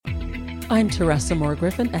I'm Teresa Moore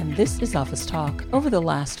Griffin, and this is Office Talk. Over the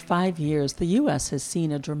last 5 years, the U.S. has seen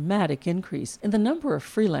a dramatic increase in the number of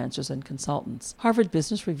freelancers and consultants. Harvard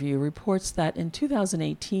Business Review reports that in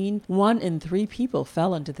 2018, 1 in 3 people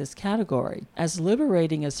fell into this category. As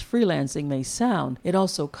liberating as freelancing may sound, it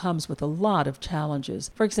also comes with a lot of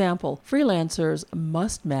challenges. For example, freelancers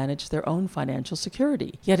must manage their own financial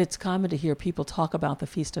security. Yet it's common to hear people talk about the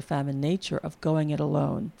feast-or-famine nature of going it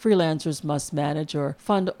alone. Freelancers must manage or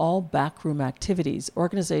fund all backroom activities.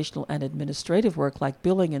 Organizational and administrative work like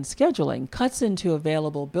billing and scheduling cuts into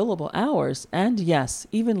available billable hours and, yes,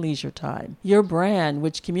 even leisure time. Your brand,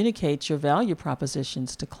 which communicates your value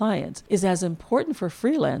propositions to clients, is as important for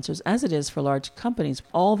freelancers as it is for large companies.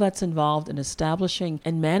 All that's involved in establishing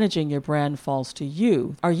and managing your brand falls to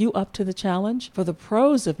you. Are you up to the challenge? For the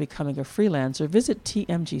pros of becoming a freelancer, visit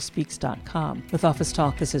tmgspeaks.com. With Office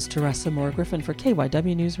Talk, this is Teresa Moore Griffin for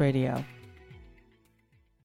KYW News Radio.